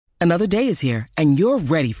Another day is here, and you're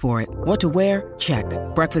ready for it. What to wear? Check.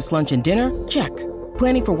 Breakfast, lunch, and dinner? Check.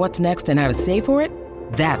 Planning for what's next and how to save for it?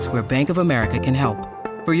 That's where Bank of America can help.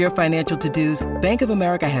 For your financial to-dos, Bank of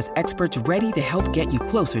America has experts ready to help get you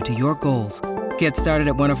closer to your goals. Get started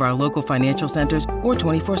at one of our local financial centers or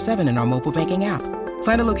 24/7 in our mobile banking app.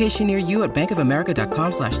 Find a location near you at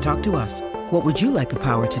bankofamerica.com/talktous. What would you like the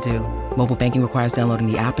power to do? Mobile banking requires downloading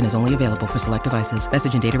the app and is only available for select devices.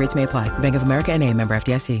 Message and data rates may apply. Bank of America N.A., member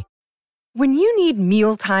FDIC. When you need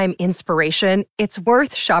mealtime inspiration, it's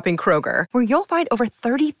worth shopping Kroger, where you'll find over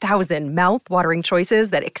 30,000 mouth-watering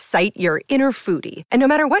choices that excite your inner foodie. And no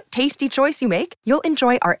matter what tasty choice you make, you'll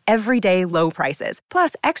enjoy our everyday low prices,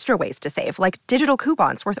 plus extra ways to save, like digital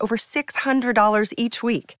coupons worth over $600 each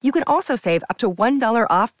week. You can also save up to $1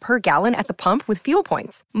 off per gallon at the pump with fuel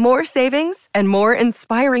points. More savings and more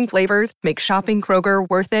inspiring flavors make shopping Kroger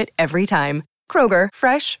worth it every time. Kroger,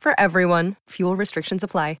 fresh for everyone. Fuel restrictions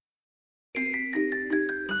apply.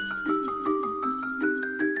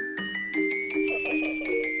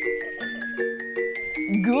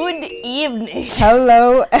 Good evening.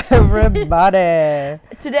 Hello, everybody.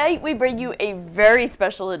 Today we bring you a very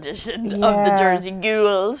special edition of the Jersey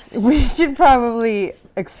Ghouls. We should probably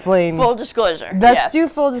explain. Full disclosure. Let's do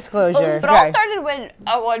full disclosure. But it all started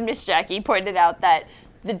when Miss Jackie pointed out that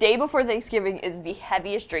the day before Thanksgiving is the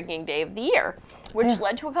heaviest drinking day of the year, which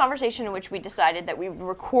led to a conversation in which we decided that we would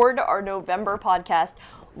record our November podcast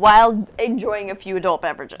while enjoying a few adult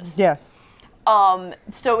beverages. Yes.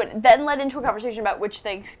 So it then led into a conversation about which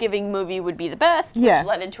Thanksgiving movie would be the best, which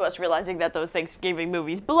led into us realizing that those Thanksgiving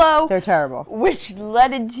movies blow. They're terrible. Which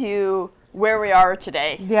led into where we are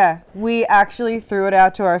today. Yeah, we actually threw it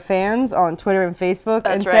out to our fans on Twitter and Facebook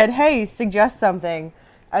and said, hey, suggest something,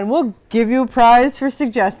 and we'll give you a prize for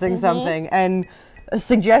suggesting something. And a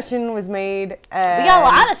suggestion was made. And we got a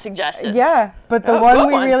lot of suggestions. Yeah, but the one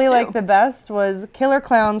we really liked the best was Killer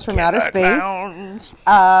Clowns from Outer Space,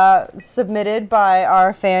 submitted by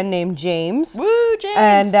our fan named James. Woo,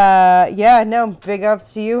 James! And big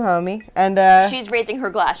ups to you, homie. And she's raising her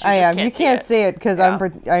glass. I am. You can't see it because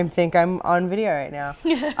I think I'm on video right now.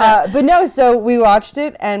 But no, so we watched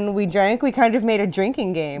it and we drank. We kind of made a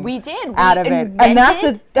drinking game. We did. Out of it, and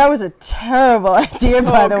that was a terrible idea,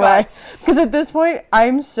 by the way, because at this point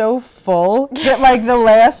I'm so full that like the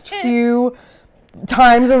last few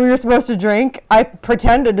times when we were supposed to drink, I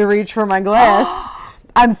pretended to reach for my glass.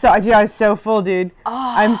 I was so full, dude.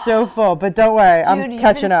 I'm so full, but don't worry, I'm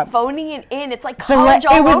catching up. Phoning it in. It's like college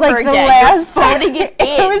all over again. You're phoning it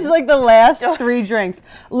in. It was like the last 3 drinks.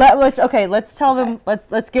 Let's tell them.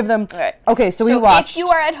 Let's give them. Right. Okay, so we watched. If you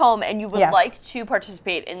are at home and you would like to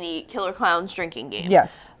participate in the Killer Clowns drinking game,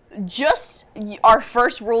 yes. Just our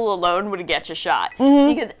first rule alone would get you shot.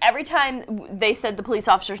 Because every time they said the police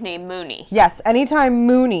officer's name, Mooney. Yes, anytime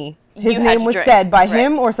Mooney, his name was said by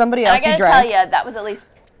him or somebody else. I gotta tell you, that was at least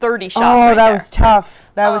 30 shots. Oh, that was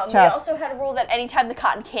tough. That was tough. We also had a rule that anytime the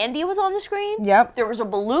cotton candy was on the screen, yep, there was a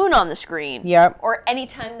balloon on the screen, yep, or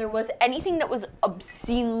anytime there was anything that was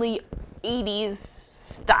obscenely 80s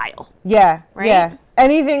style. Yeah, right? Yeah.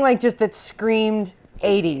 Anything like just that screamed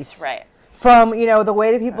 80s. Right. From, the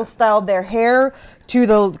way that people styled their hair, to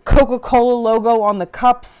the Coca-Cola logo on the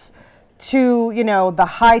cups, to, the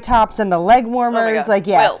high tops and the leg warmers.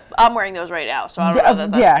 Well, I'm wearing those right now, so I don't know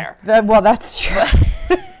that that's fair. Well, that's true.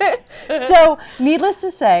 So, needless to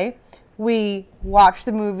say, we watched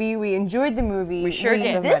the movie, we enjoyed the movie. We sure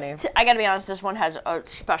did. I gotta be honest, this one has a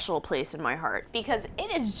special place in my heart, because it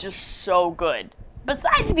is just so good.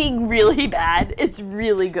 Besides being really bad, it's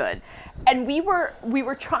really good. And we were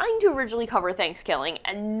trying to originally cover Thanksgiving,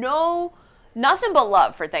 and nothing but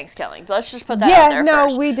love for Thanksgiving. Let's just put that out there first. Yeah,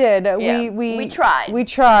 no, we did. Yeah, we tried. We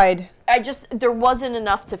tried. There wasn't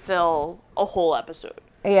enough to fill a whole episode.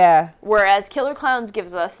 Yeah. Whereas Killer Clowns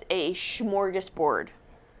gives us a smorgasbord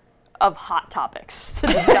of hot topics to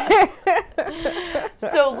discuss.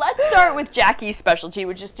 So let's start with Jackie's specialty,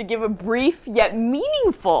 which is to give a brief yet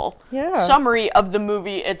meaningful summary of the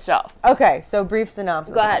movie itself. Okay, so brief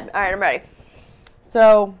synopsis. Go ahead. All right, I'm ready.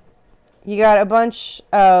 So you got a bunch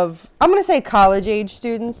of, I'm going to say college-age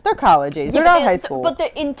students. They're college age. They're not high school. But they're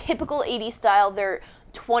in typical 80s style. They're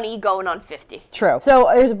 20 going on 50. True. So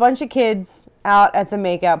there's a bunch of kids out at the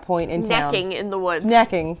makeout point in town. Necking in the woods.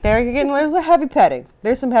 Necking. They're getting there's heavy petting.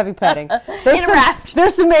 There's some heavy petting. There's in a raft.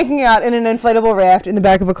 There's some making out in an inflatable raft in the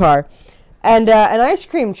back of a car. And an ice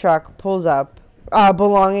cream truck pulls up,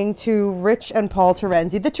 belonging to Rich and Paul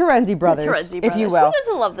Terenzi, the Terenzi brothers, if you will. Who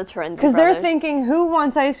doesn't love the Terenzi brothers? Because they're thinking, who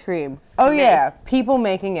wants ice cream? Oh, yeah, people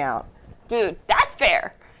making out. Dude, that's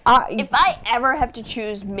fair. If I ever have to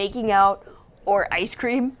choose making out or ice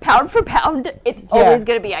cream, pound for pound, it's always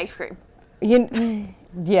going to be ice cream.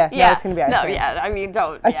 Yeah, it's gonna be ice cream. I mean,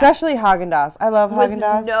 don't. Especially Haagen-Dazs. I love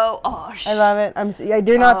Haagen-Dazs. I love it.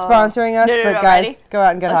 They're not sponsoring us, but guys, ready? go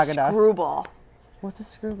out and get Haagen-Dazs. Screwball. What's a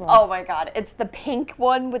screwball? Oh my god, it's the pink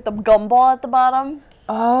one with the gumball at the bottom.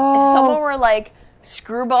 Oh. If someone were like,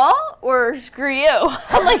 screwball or screw you?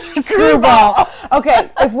 I'm like, screwball.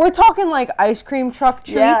 Okay, if we're talking like ice cream truck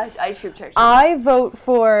treats, ice cream treats. I vote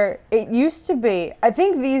for, it used to be, I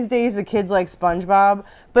think these days the kids like SpongeBob,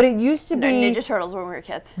 but it used to be Ninja Turtles when we were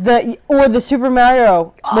kids. Or the Super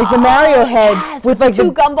Mario, like the Mario head with like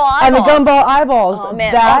two gumball eyeballs. And the gumball eyeballs. Oh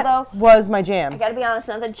man, that was my jam. I gotta be honest,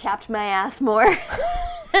 nothing chapped my ass more.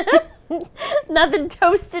 Nothing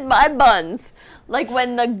toasted my buns. Like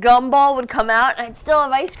when the gumball would come out, and I'd still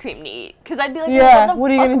have ice cream to eat. Because I'd be like, well,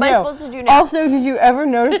 what are you gonna do? Supposed to do now? Also, did you ever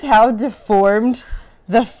notice how deformed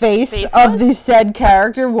the face of the said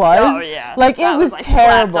character was? Oh yeah. Like it was like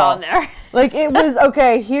terrible. On there. Like it was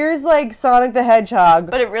okay. Here's like Sonic the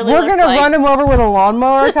Hedgehog. But it really. We're gonna run him over with a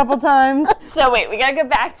lawnmower a couple times. So wait, we gotta get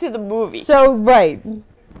back to the movie. So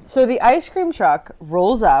so the ice cream truck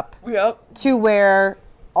rolls up. Yep. To where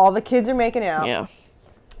all the kids are making out. Yeah.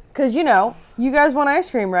 Because, you guys want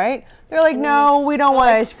ice cream, right? They're like, no, we don't want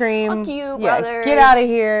ice cream. Fuck you, brothers. Get out of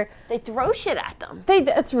here. They throw shit at them.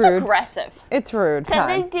 It's rude. It's aggressive. It's rude. And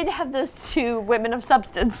they did have those two women of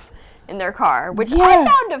substance in their car, which I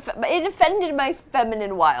found, it offended my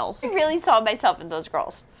feminine wiles. I really saw myself in those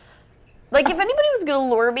girls. Like, if anybody was going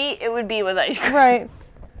to lure me, it would be with ice cream. Right.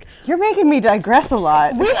 You're making me digress a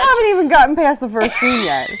lot. We haven't even gotten past the first scene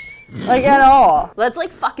yet. Like, at all. Let's,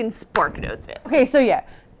 like, fucking spark notes it. Okay, so yeah.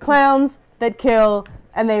 Clowns that kill,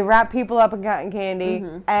 and they wrap people up in cotton candy,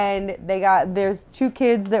 and there's two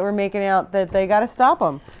kids that were making out that they gotta stop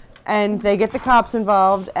them. And they get the cops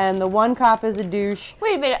involved, and the one cop is a douche.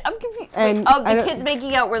 Wait a minute, I'm confused. The kids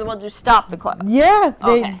making out were the ones who stopped the club. Yeah,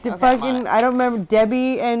 I don't remember,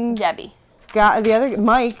 Debbie and... Mike.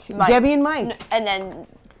 Debbie and Mike. And then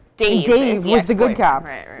Dave. And Dave was the good cop.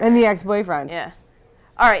 Right. And the ex-boyfriend. Yeah.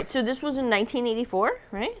 All right, so this was in 1984,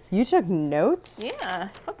 right? You took notes? Yeah.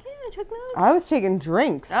 Fuck yeah, I took notes. I was taking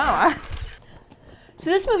drinks. Oh.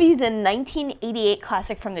 So this movie is a 1988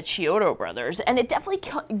 classic from the Chiodo brothers, and it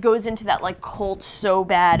definitely goes into that like cult so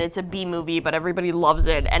bad it's a B movie, but everybody loves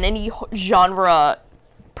it, and any genre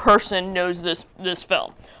person knows this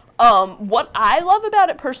film. What I love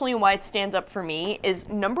about it personally and why it stands up for me is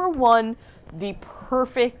number one, the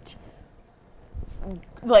perfect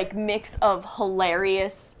like mix of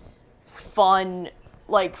hilarious, fun,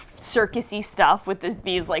 like circusy stuff with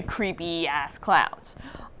these like creepy ass clowns.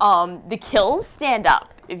 The kills stand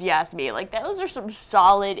up, if you ask me. Like those are some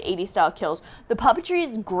solid 80s style kills. The puppetry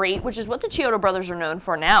is great, which is what the Chiodo brothers are known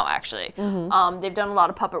for now, actually. They've done a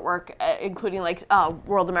lot of puppet work, including like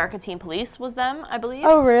World America Teen Police was them, I believe.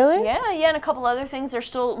 Oh, really? Yeah, and a couple other things. They're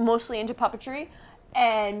still mostly into puppetry,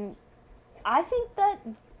 and I think that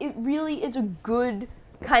it really is a good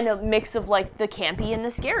kind of mix of like the campy and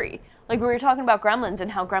the scary. Like we were talking about Gremlins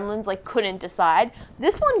and how Gremlins like couldn't decide.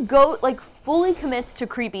 This one fully commits to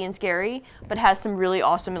creepy and scary, but has some really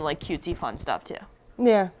awesome and like cutesy fun stuff too.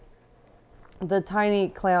 Yeah. The tiny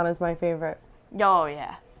clown is my favorite. Oh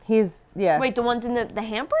yeah. Wait, the ones in the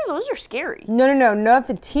hamper? Those are scary. No, not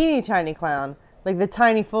the teeny tiny clown. Like the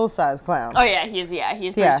tiny full-size clown. Oh yeah, he's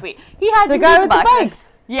pretty sweet. He had the guy with the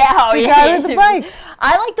bikes. Yeah, the guy with the bike.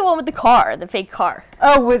 I like the one with the car, the fake car.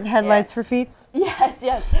 Oh, with headlights for feet? Yes.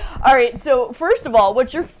 All right, so first of all,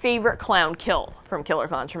 what's your favorite clown kill from Killer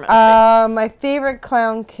Clowns from Outer Space? My favorite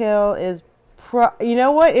clown kill is, you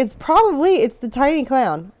know what? It's the tiny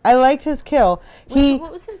clown. I liked his kill.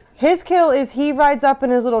 What was his? His kill is he rides up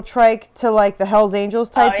in his little trike to like the Hells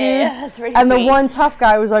Angels type dudes. Yeah, that's pretty and sweet. The one tough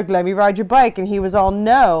guy was like, "Let me ride your bike," and he was all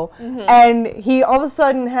no. And he all of a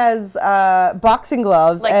sudden has boxing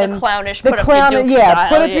gloves like and the clownish put up your dukes style,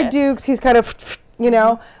 put up your dukes. He's kind of,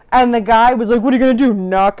 and the guy was like, "What are you gonna do?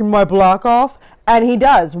 Knocking my block off?" And he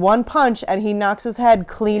does one punch, and he knocks his head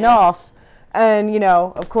clean off. And,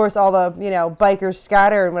 of course, all the, bikers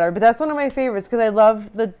scatter and whatever. But that's one of my favorites because I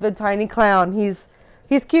love the tiny clown.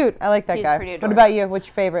 He's cute. I like that He's guy. pretty What about you? What's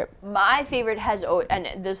your favorite? My favorite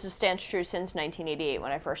and this stands true since 1988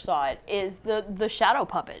 when I first saw it, is the shadow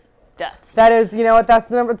puppet deaths. That is, you know what?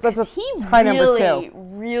 That's number 2. He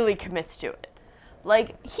really commits to it.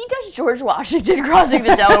 Like, he does George Washington crossing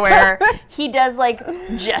the Delaware. He does, like,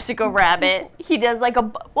 Jessica Rabbit. He does, like,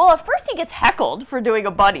 at first he gets heckled for doing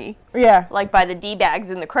a bunny. Yeah. Like, by the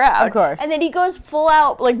D-bags in the crowd. Of course. And then he goes full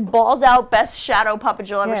out, like, balls out, best shadow puppet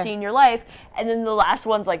you'll ever see in your life. And then the last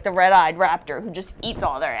one's, like, the red-eyed raptor who just eats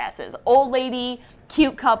all their asses. Old lady,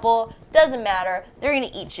 cute couple, doesn't matter. They're going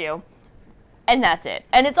to eat you. And that's it.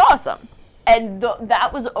 And it's awesome. And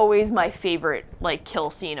that was always my favorite, like, kill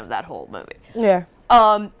scene of that whole movie. Yeah.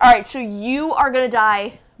 All right, so you are going to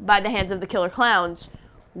die by the hands of the killer clowns.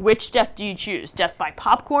 Which death do you choose? Death by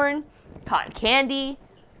popcorn, cotton candy,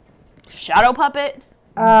 shadow puppet,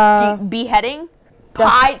 beheading,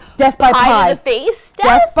 death by pie to the face,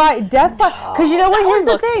 death by, because you know what? Here's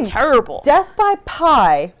the thing. Terrible. Death by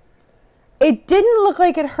pie. It didn't look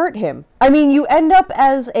like it hurt him. I mean, you end up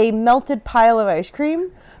as a melted pile of ice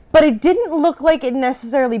cream, but it didn't look like it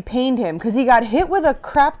necessarily pained him because he got hit with a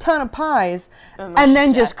crap ton of pies and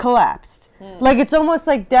then just collapsed. Like, it's almost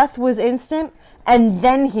like death was instant and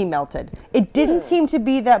then he melted. It didn't seem to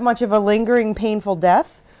be that much of a lingering, painful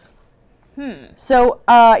death. So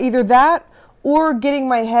either that or getting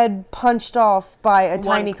my head punched off by a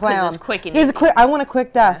tiny clown. It's quick and easy. I want a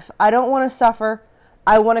quick death. I don't want to suffer.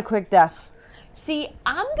 I want a quick death. See,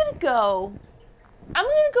 I'm gonna go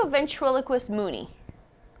ventriloquist Mooney.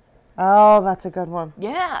 Oh, that's a good one.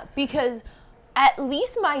 Yeah, because at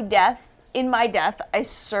least in my death, I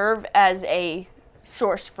serve as a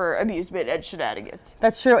source for amusement and shenanigans.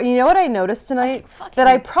 That's true. You know what I noticed tonight? That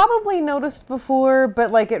I probably noticed before, but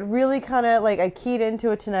like it really kind of like I keyed into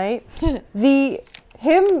it tonight.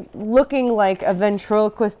 Him looking like a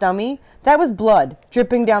ventriloquist dummy, that was blood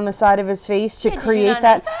dripping down the side of his face to create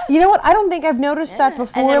that. You know what? I don't think I've noticed that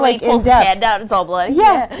before, and then like when he pulls in depth. his hand out, it's all bloody.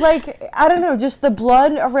 Yeah, like I don't know, just the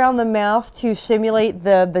blood around the mouth to simulate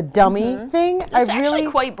the dummy thing. It's actually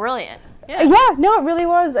quite brilliant. Yeah, no, it really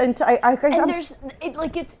was, and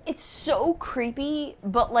it's so creepy,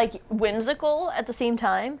 but like whimsical at the same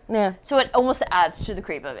time. Yeah. So it almost adds to the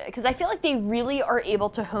creep of it, because I feel like they really are able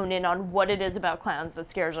to hone in on what it is about clowns that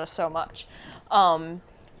scares us so much. And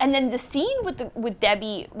then the scene with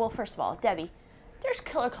Debbie. Well, first of all, Debbie, there's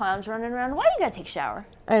killer clowns running around. Why you gotta take a shower?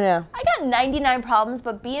 I know. I got 99 problems,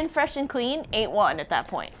 but being fresh and clean ain't one at that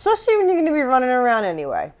point. Especially when you're gonna be running around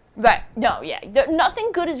anyway. Right. No, yeah.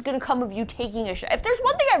 Nothing good is going to come of you taking a shower. If there's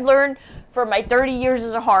one thing I've learned from my 30 years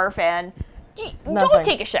as a horror fan, don't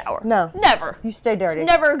take a shower. No. Never. You stay dirty. It's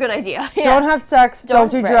never a good idea. Yeah. Don't have sex.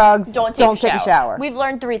 Don't do drugs. Don't take a shower. We've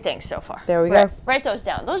learned 3 things so far. There we go. Write those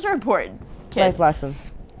down. Those are important, kids. Life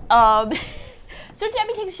lessons. So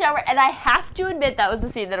Debbie takes a shower, and I have to admit that was the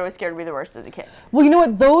scene that always scared me the worst as a kid. Well, you know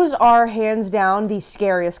what? Those are hands down the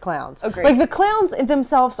scariest clowns. Agreed. Like the clowns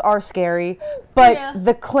themselves are scary, but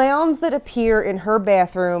the clowns that appear in her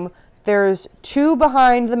bathroom, there's 2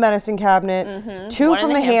 behind the medicine cabinet, 2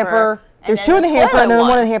 from the hamper. There's 2 in the hamper and then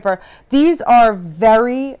 1 in the hamper. These are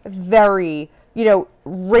very, very,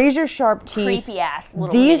 razor sharp teeth. Creepy ass little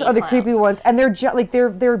These are the clowns. creepy ones, and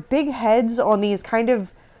they're big heads on these kind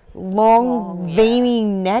of long veiny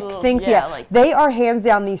neck things. Like, they are hands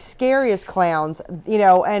down the scariest clowns,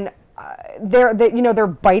 and they're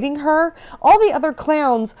biting her. All the other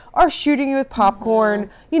clowns are shooting you with popcorn.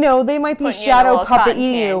 They might be shadow puppet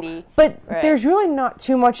eating you, but there's really not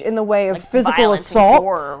too much in the way of physical assault.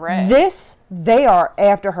 They are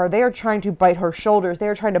after her. They are trying to bite her shoulders. They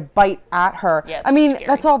are trying to bite at her. Yeah, I mean, scary.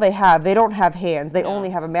 that's all they have. They don't have hands. They only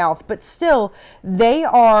have a mouth. But still,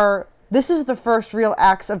 this is the first real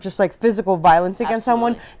acts of just like physical violence against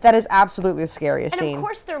someone. That is absolutely the scariest scene. And of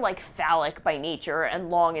course they're like phallic by nature and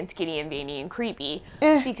long and skinny and veiny and creepy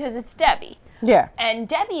because it's Debbie. Yeah. And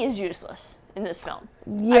Debbie is useless in this film.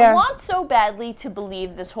 Yeah. I want so badly to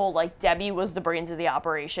believe this whole like Debbie was the brains of the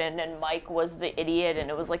operation and Mike was the idiot, and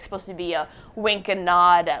it was like supposed to be a wink and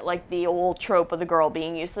nod at like the old trope of the girl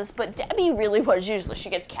being useless, but Debbie really was useless. She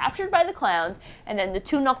gets captured by the clowns and then the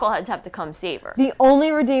 2 knuckleheads have to come save her. The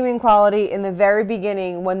only redeeming quality in the very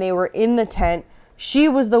beginning when they were in the tent, she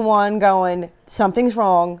was the one going, something's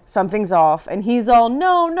wrong, something's off, and he's all,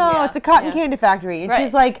 no, it's a cotton candy factory. And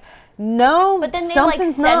she's like, no, but then they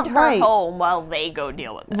something's like send her right. home while they go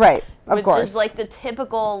deal with it. Right, of which course. is like the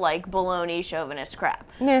typical like baloney chauvinist crap.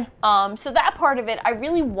 Yeah. So that part of it, I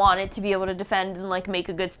really wanted to be able to defend and like make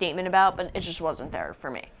a good statement about, but it just wasn't there for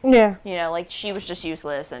me. Yeah. Like she was just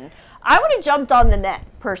useless, and I would have jumped on the net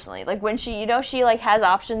personally. Like when she, she like has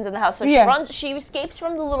options in the house, so she escapes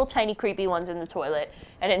from the little tiny creepy ones in the toilet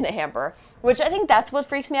and in the hamper, which I think that's what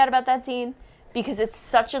freaks me out about that scene, because it's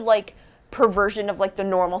such a like perversion of like the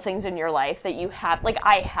normal things in your life that you have. Like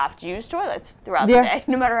I have to use toilets throughout the day,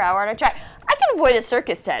 no matter how hard I try. I can avoid a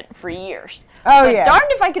circus tent for years. Oh, but yeah. Darned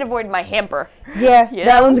if I could avoid my hamper. Yeah,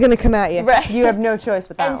 that one's going to come at you. Right. You have no choice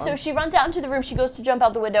with that and one. so she runs out into the room, she goes to jump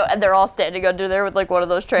out the window, and they're all standing under there with like one of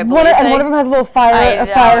those trampoline and one of them has a little fire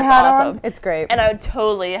hat on. It's great. And I would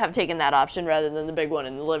totally have taken that option rather than the big one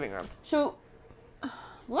in the living room. So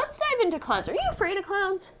let's dive into clowns. Are you afraid of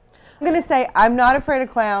clowns? I'm going to say I'm not afraid of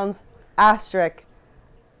clowns, asterisk.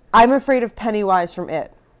 I'm afraid of Pennywise from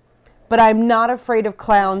It. But I'm not afraid of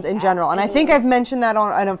clowns in general. And I think I've mentioned that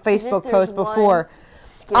on a Facebook post before.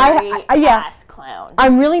 Scary ass clown.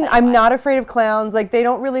 I'm not afraid of clowns. Like, they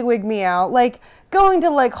don't really wig me out. Like, going to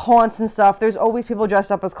like haunts and stuff, there's always people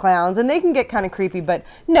dressed up as clowns and they can get kind of creepy, but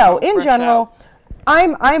no, in general,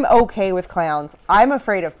 I'm okay with clowns. I'm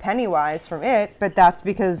afraid of Pennywise from It, but that's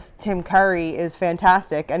because Tim Curry is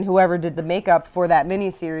fantastic and whoever did the makeup for that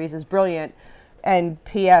miniseries is brilliant. And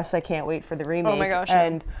P.S. I can't wait for the remake. Oh my gosh.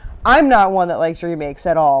 And I'm not one that likes remakes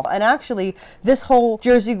at all. And actually, this whole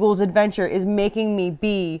Jersey Ghouls adventure is making me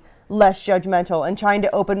be less judgmental and trying to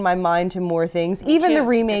open my mind to more things, even the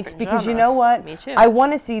remakes, because you know what? Me too. I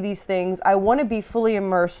want to see these things. I want to be fully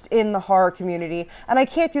immersed in the horror community, and I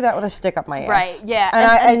can't do that with a stick up my ass. Right,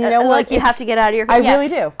 yeah. And you know what? Like, you have to get out of your... I really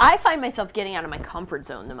do. I find myself getting out of my comfort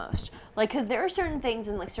zone the most. Like, because there are certain things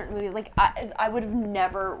in, like, certain movies, like, I would have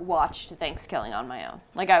never watched Thanksgiving on my own.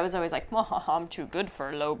 Like, I was always like, I'm too good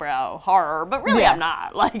for lowbrow horror, but really I'm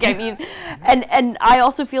not. Like, I mean, and I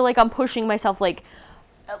also feel like I'm pushing myself, like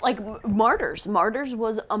Martyrs. Martyrs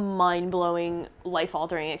was a mind-blowing,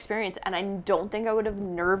 life-altering experience, and I don't think I would have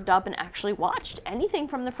nerved up and actually watched anything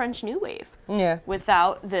from the French New Wave. Yeah.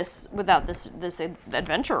 Without this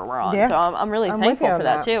adventure we're on. Yeah. So I'm really I'm thankful with you for on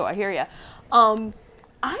that that. too. I hear you.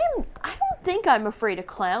 I don't think I'm afraid of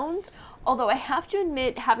clowns, although I have to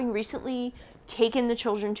admit, having recently taken the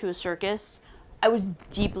children to a circus, I was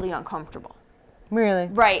deeply uncomfortable. Really?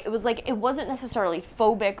 Right. It was like, it wasn't necessarily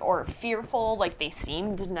phobic or fearful, like they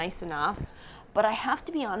seemed nice enough. But I have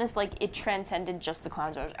to be honest, like, it transcended just the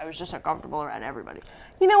clowns. I was just uncomfortable around everybody.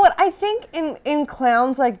 You know what? I think in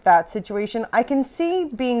clowns like that situation, I can see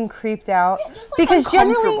being creeped out. Yeah, just, like, because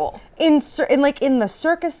generally uncomfortable. in the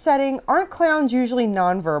circus setting, aren't clowns usually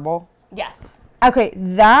nonverbal? Yes. Okay,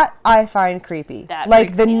 that I find creepy. That like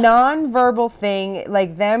freaks the me out. non-verbal thing,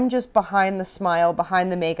 like them just behind the smile,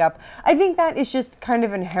 behind the makeup. I think that is just kind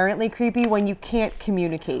of inherently creepy when you can't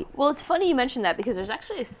communicate. Well, it's funny you mentioned that because there's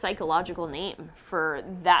actually a psychological name for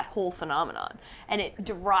that whole phenomenon, and it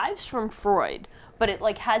derives from Freud, but it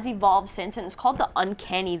like has evolved since, and it's called the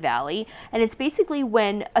uncanny valley, and it's basically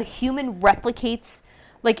when a human replicates.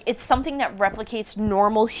 Like, it's something that replicates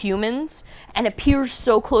normal humans and appears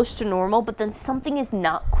so close to normal, but then something is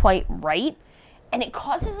not quite right, and it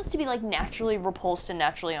causes us to be, like, naturally repulsed and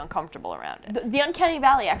naturally uncomfortable around it. The uncanny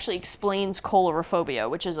valley actually explains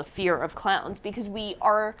colorophobia, which is a fear of clowns, because we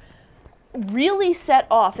are really set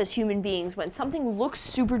off as human beings when something looks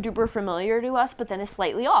super duper familiar to us but then is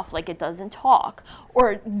slightly off, like it doesn't talk,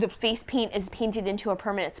 or the face paint is painted into a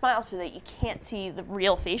permanent smile so that you can't see the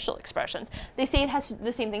real facial expressions. They say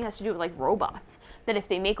the same thing has to do with like robots, that if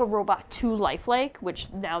they make a robot too lifelike, which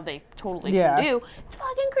now they totally can do, it's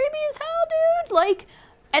fucking creepy as hell, dude. Like,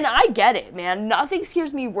 and I get it, man. Nothing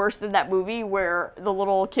scares me worse than that movie where the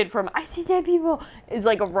little kid from I See Dead People is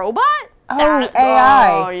like a robot. Oh,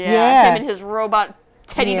 AI. Oh, yeah. Him and his robot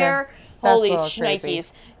teddy bear. That's Holy a little creepy.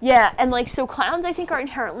 shnikes. Yeah, and like, so clowns I think are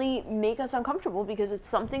inherently make us uncomfortable because it's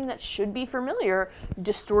something that should be familiar,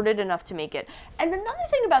 distorted enough to make it. And another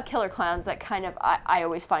thing about killer clowns that kind of I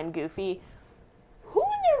always find goofy, who in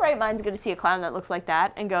their right mind is going to see a clown that looks like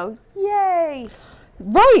that and go, yay?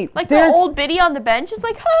 Right. Like the old biddy on the bench is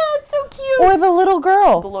like, oh, it's so cute. Or the little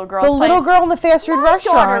girl. The little girl. The little girl in the fast food My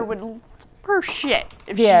restaurant. daughter would her shit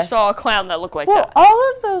if she saw a clown that looked like that.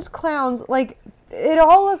 All of those clowns, like, it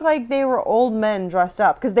all looked like they were old men dressed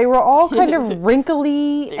up because they were all kind of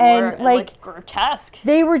wrinkly and like grotesque.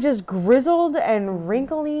 They were just grizzled and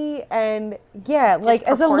wrinkly and like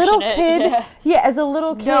as a little kid, as a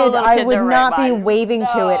little kid, I would not be waving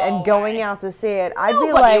to it and going out to see it. I'd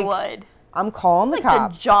be like, would. I'm calling the like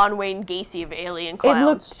cops. The John Wayne Gacy of alien clowns. It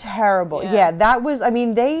looked terrible. Yeah, that was. I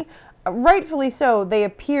mean, they rightfully so. They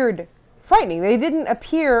appeared frightening. They didn't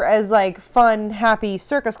appear as like fun, happy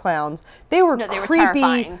circus clowns. They were creepy, were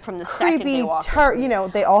terrifying from the second they walked in. You know,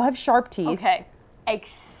 they all have sharp teeth. Okay,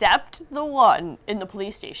 except the one in the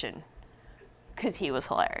police station, because he was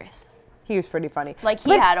hilarious. He was pretty funny. Like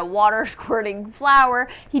he had a water squirting flower.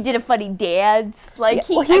 He did a funny dance. Like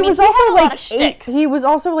he was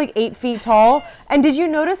also like 8 feet tall. And did you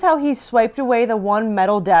notice how he swiped away the one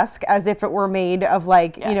metal desk as if it were made of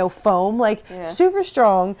like you know foam? Like super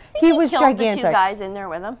strong. He was gigantic. The two guys in there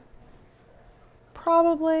with him.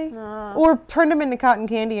 Probably. Or turned him into cotton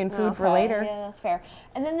candy and food for later. Yeah, that's fair.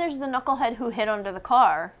 And then there's the knucklehead who hid under the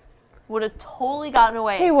car. Would have totally gotten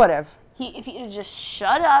away. He would have. If he had just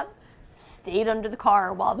shut up, stayed under the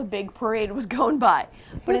car while the big parade was going by.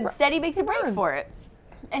 But instead he makes a break for it.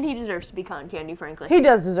 And he deserves to be cotton candy, frankly. He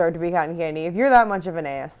does deserve to be cotton candy if you're that much of an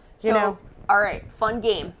ass, you know? All right, fun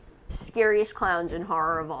game. Scariest clowns in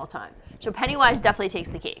horror of all time. So Pennywise definitely takes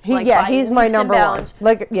the cake. He's my number one.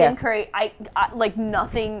 Tim Curry, I like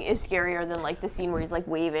nothing is scarier than like the scene where he's like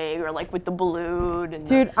waving or like with the balloon and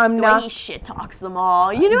the way he shit talks them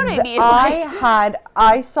all. You know what I mean?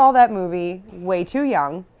 I saw that movie way too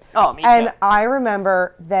young. Oh, me too. And I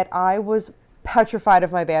remember that I was petrified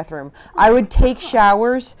of my bathroom. I would take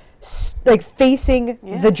showers like facing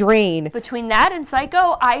the drain. Between that and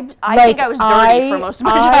Psycho, I think I was dirty for most of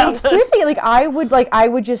my childhood. Seriously, I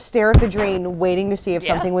would just stare at the drain, waiting to see if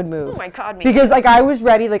something would move. Oh my God, me because like I was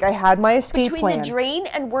ready, like I had my escape plan. Between the drain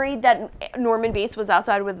and worried that Norman Bates was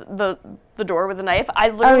outside with the door with a knife, I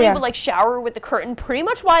literally would like shower with the curtain pretty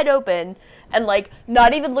much wide open and like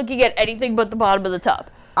not even looking at anything but the bottom of the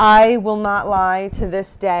tub. I will not lie, to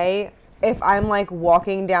this day, if I'm like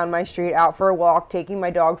walking down my street out for a walk, taking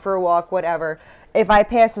my dog for a walk, whatever, if I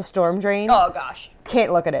pass a storm drain, oh gosh,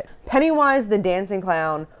 can't look at it. Pennywise the dancing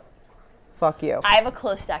clown, fuck you. I have a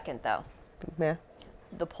close second though. Yeah.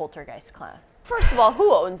 The Poltergeist clown. First of all,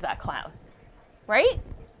 who owns that clown? Right?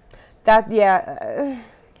 So have I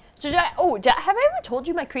ever told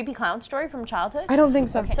you my creepy clown story from childhood? I don't think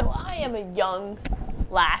so. Okay, so I am a young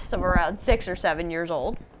lass of around 6 or 7 years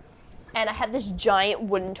old. And I had this giant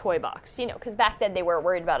wooden toy box, you know, because back then they weren't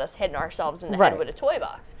worried about us hitting ourselves in the head with a toy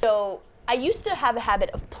box. So I used to have a habit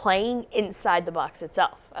of playing inside the box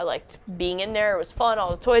itself. I liked being in there. It was fun.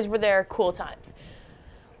 All the toys were there. Cool times.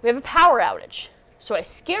 We have a power outage. So I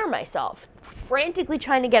scare myself, frantically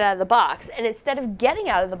trying to get out of the box. And instead of getting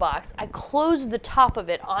out of the box, I close the top of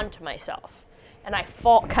it onto myself. And I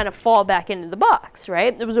kind of fall back into the box,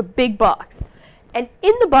 right? It was a big box. And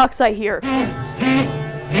in the box I hear...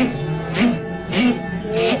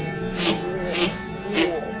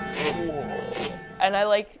 And I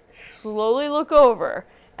like slowly look over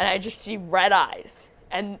and I just see red eyes.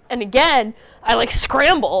 And again, I like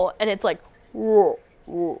scramble and it's like, so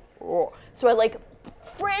I like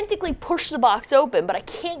frantically push the box open, but I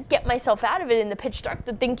can't get myself out of it in the pitch dark.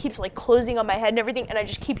 The thing keeps like closing on my head and everything, and I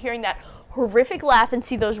just keep hearing that horrific laugh and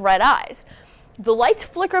see those red eyes. The lights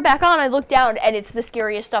flicker back on, I look down, and it's the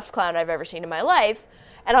scariest stuffed clown I've ever seen in my life.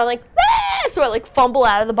 And I'm like, ah! So I like fumble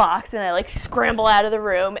out of the box and I like scramble out of the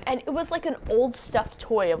room. And it was like an old stuffed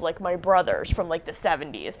toy of like my brother's from like the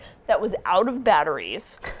 70s that was out of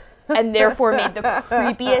batteries and therefore made the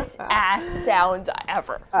creepiest ass sounds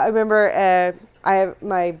ever. I remember I have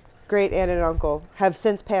my great aunt and uncle have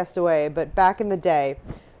since passed away, but back in the day,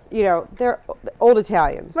 you know, they're old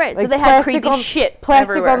Italians. Right, like so they had creepy shit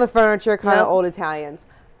plastic everywhere. on the furniture, kind of old Italians.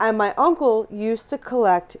 And my uncle used to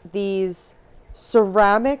collect these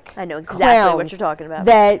ceramic I know exactly what you're talking about.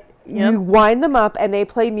 That you wind them up and they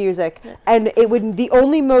play music, and it would, the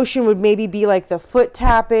only motion would maybe be like the foot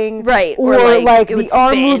tapping, right, or like the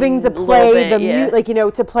arm moving to play the like, you know,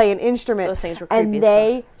 to play an instrument. Those things were creepy and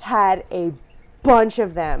they had a bunch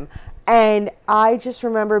of them, and I just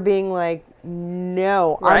remember being like,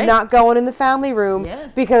 no, I'm not going in the family room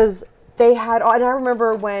because they had. And I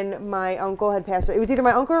remember when my uncle had passed away, it was either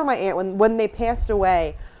my uncle or my aunt, when they passed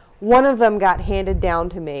away, one of them got handed down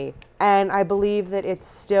to me, and I believe that it's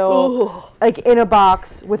still like in a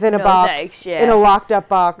box, within a box, in a locked up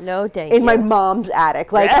box, in my mom's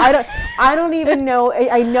attic. Like I don't even know.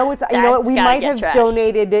 I know it's. You know what? We might have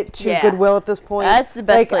donated it to Goodwill at this point. That's the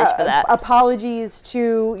best place for that. Apologies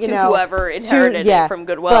to whoever inherited it from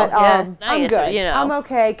Goodwill. But I'm good. You know. I'm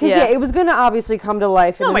okay because it was going to obviously come to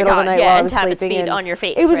life in the middle of the night while I was sleeping. And on your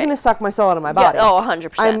face. It was going to suck my soul out of my body. Yeah,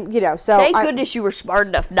 100%. I'm, you know, so thank goodness you were smart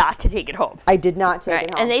enough not to take it home. I did not take it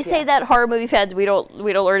home. And they say that horror movie fans, we don't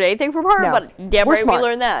learn anything from horror, but damn right we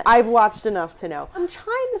learn that. I've watched enough to know. I'm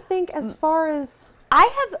trying to think as far as... I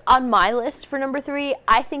have on my list for number 3,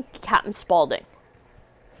 I think Captain Spaulding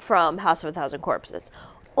from House of a Thousand Corpses.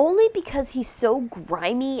 Only because he's so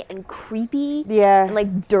grimy and creepy and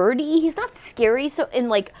like dirty. He's not scary so in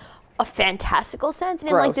like a fantastical sense.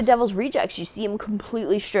 In like The Devil's Rejects, you see him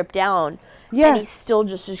completely stripped down. Yeah. And he's still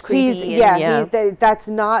just as creepy. That's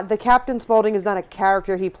not, the Captain Spaulding is not a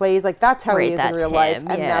character he plays. Like, that's how he is in real life.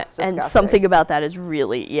 And that's disgusting. And something about that is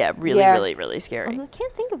really scary. I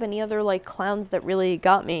can't think of any other, like, clowns that really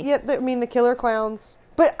got me. Yeah, I mean, the killer clowns.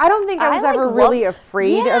 But I don't think I was ever really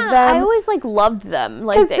afraid of them. I always, like, loved them.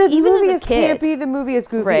 Like, the even movie as a kid. Campy, the movie is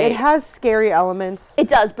goofy. It has scary elements. It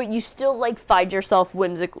does, but you still, like, find yourself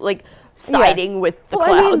whimsical, like, siding with the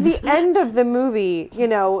clowns. I mean, the end of the movie, you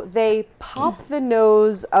know, they pop the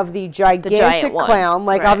nose of the gigantic clown,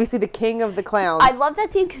 like obviously the king of the clowns. I love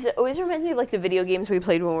that scene because it always reminds me of like the video games we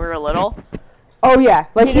played when we were little. Oh yeah,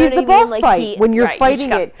 like You know he's what the I mean? boss Like, fight. When you're right, you just fighting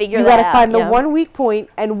gotta it, figure you that gotta out, find the yeah. one weak point,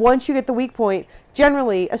 and once you get the weak point,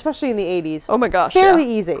 generally, especially in the 80s, Oh my gosh, fairly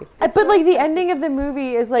yeah. easy. But like the ending of the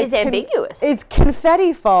movie is like Is ambiguous. It's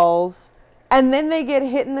confetti falls, and then they get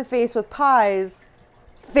hit in the face with pies.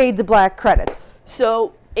 Fade to black credits.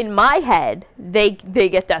 So in my head, they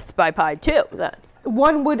get death by pie too. Then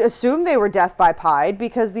One would assume they were death by pied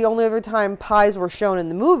because the only other time pies were shown in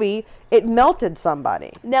the movie, it melted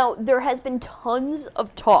somebody. now there has been tons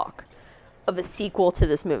of talk of a sequel to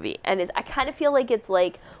this movie, and I kind of feel like it's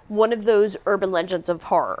like one of those urban legends of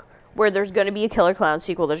horror where there's going to be a Killer Clown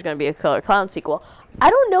sequel. There's going to be a Killer Clown sequel. I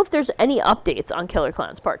don't know if there's any updates on Killer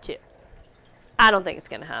Clowns Part 2. I don't think it's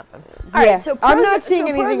going to happen. All Yeah, right, so I'm not seeing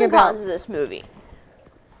anything pros and about- cons of this movie.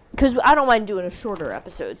 Because I don't mind doing a shorter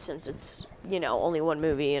episode since it's, only one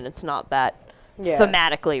movie and it's not that Yeah.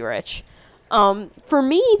 thematically rich. For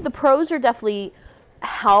me, the pros are definitely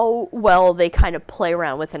how well they kind of play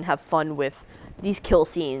around with and have fun with these kill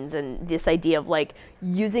scenes and this idea of like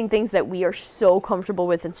using things that we are so comfortable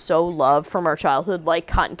with and so love from our childhood, like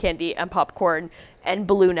cotton candy and popcorn and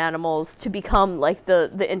balloon animals, to become like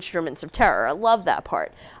the instruments of terror. I love that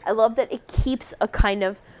part. I love that it keeps a kind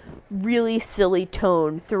of really silly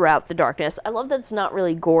tone throughout the darkness. I love that it's not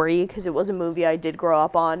really gory because it was a movie I did grow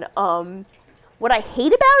up on. What I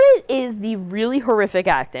hate about it is the really horrific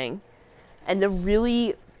acting and the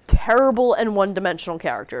really terrible and one-dimensional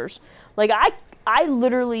characters. Like, I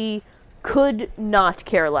literally could not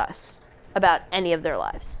care less about any of their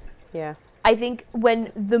lives. Yeah. I think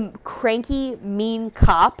when the cranky, mean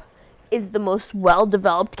cop is the most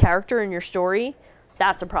well-developed character in your story,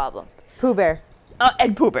 that's a problem. Pooh Bear.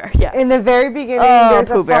 And Pooh Bear, yeah. In the very beginning, there's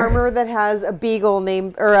a Pooh Bear. farmer that has a beagle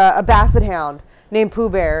named, or a basset hound named Pooh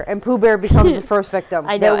Bear, and Pooh Bear becomes the first victim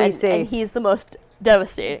I know, that we and, see. and he's the most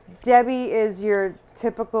devastating. Debbie is your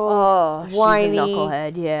typical She's whiny a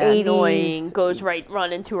knucklehead, yeah, 80s, annoying, goes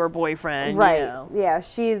run into her boyfriend, right? you know. Yeah,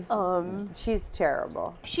 she's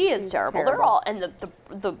terrible. She is She's terrible. They're all, and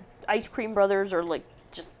the Ice Cream Brothers are like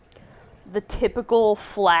just the typical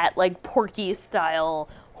flat, like Porky style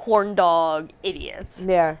horn dog idiots.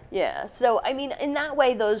 Yeah. Yeah. So I mean, in that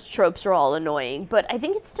way, those tropes are all annoying, but I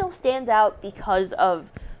think it still stands out because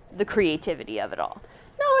of the creativity of it all.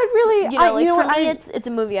 No, it really. For me, it's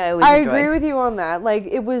a movie I always I enjoy. agree with you on that. Like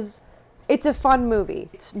it's a fun movie.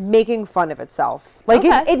 It's making fun of itself. Like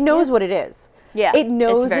Okay, it knows what it is. Yeah, It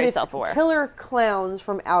knows it's very that it's self-aware. killer clowns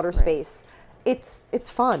from outer space. It's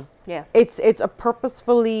fun. Yeah. It's a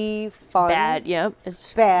purposefully fun. Bad. Yeah.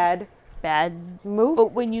 It's Bad bad. movie.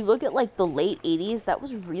 But when you look at like the late 80s, that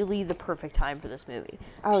was really the perfect time for this movie.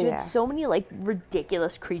 Oh, She yeah. had so many like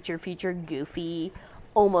ridiculous creature feature, goofy,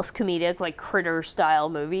 almost comedic, like Critter style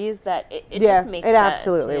movies that it Yeah, just makes it sense.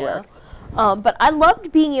 absolutely you know? worked. But I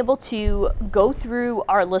loved being able to go through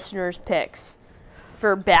our listeners' picks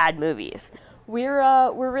for bad movies.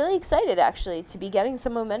 We're really excited actually to be getting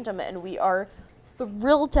some momentum, and we are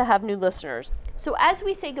thrilled to have new listeners. So as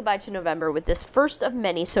we say goodbye to November with this first of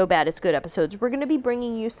many So Bad It's Good episodes, we're going to be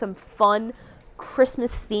bringing you some fun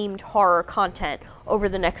Christmas-themed horror content over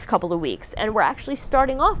the next couple of weeks. And we're actually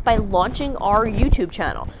starting off by launching our YouTube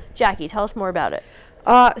channel. Jackie, tell us more about it.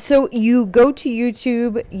 So you go to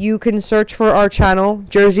YouTube, you can search for our channel,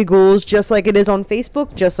 Jersey Ghouls, just like it is on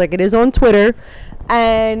Facebook, just like it is on Twitter,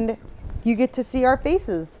 and you get to see our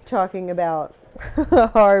faces talking about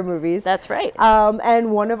horror movies. That's right.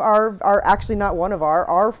 And one of our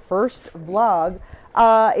first vlog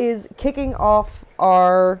is kicking off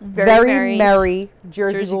our very merry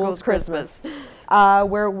Jersey Ghouls Christmas.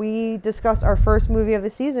 Where we discuss our first movie of the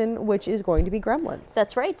season, which is going to be Gremlins.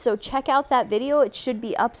 That's right. So check out that video. It should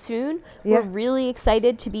be up soon. Yeah. We're really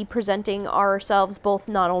excited to be presenting ourselves both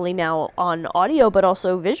not only now on audio, but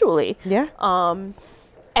also visually. Yeah.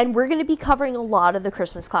 And we're going to be covering a lot of the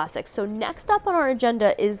Christmas classics. So next up on our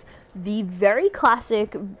agenda is the very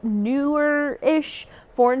classic, newer-ish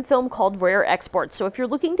foreign film called Rare Exports. So if you're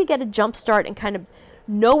looking to get a jump start and kind of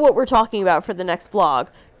know what we're talking about for the next vlog,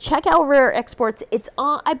 check out Rare Exports. It's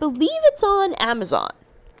on, I believe it's on Amazon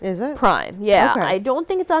Is it? Prime. Yeah, Okay. I don't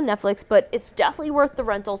think it's on Netflix, but it's definitely worth the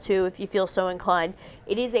rental too if you feel so inclined.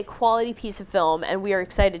 It is a quality piece of film, and we are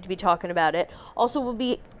excited to be talking about it. Also,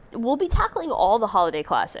 we'll be tackling all the holiday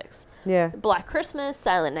classics. Yeah. Black Christmas,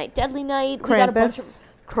 Silent Night, Deadly Night. We got a bunch of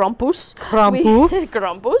Krampus. Krampus.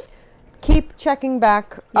 Krampus. Keep checking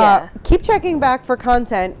back. Yeah. Keep checking back for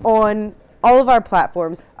content on all of our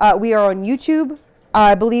platforms. We are on YouTube.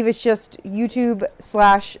 I believe it's just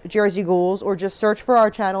YouTube/Jersey Ghouls, or just search for our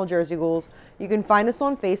channel, Jersey Ghouls. You can find us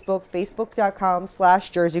on Facebook,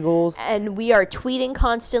 facebook.com/JerseyGhouls. And we are tweeting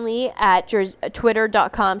constantly at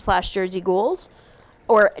twitter.com/JerseyGhouls,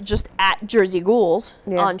 or just at Jersey Ghouls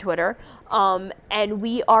on Twitter. And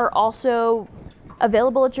we are also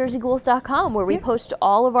available at jerseyghouls.com, where we post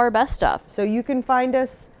all of our best stuff. So you can find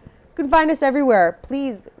us. You can find us everywhere.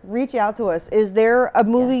 Please reach out to us. Is there a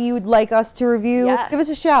movie you would like us to review? Yes. Give us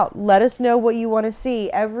a shout. Let us know what you want to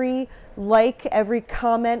see. Every like, every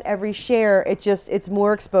comment, every share, it's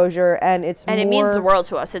more exposure, and it means the world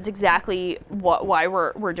to us. It's exactly why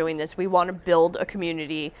we're doing this. We want to build a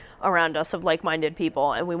community around us of like-minded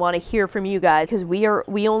people, and we want to hear from you guys, because we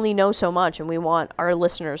only know so much, and we want our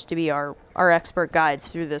listeners to be our expert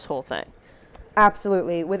guides through this whole thing.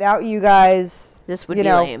 Absolutely. Without you guys, this would be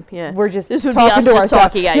lame. Yeah, we're just this would talking be us to just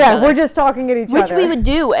talking at each other. Yeah, we're just talking at each other, which we would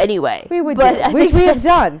do anyway. We would do, which we have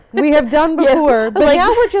done. We have done before, but like, now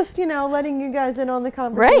we're just letting you guys in on the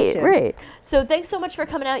conversation. Right. So thanks so much for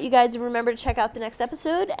coming out, you guys, and remember to check out the next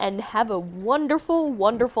episode. And have a wonderful,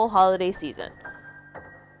 wonderful holiday season.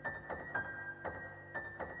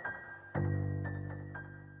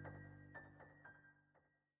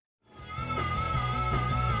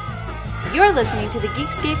 You're listening to the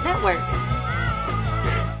Geekscape Network.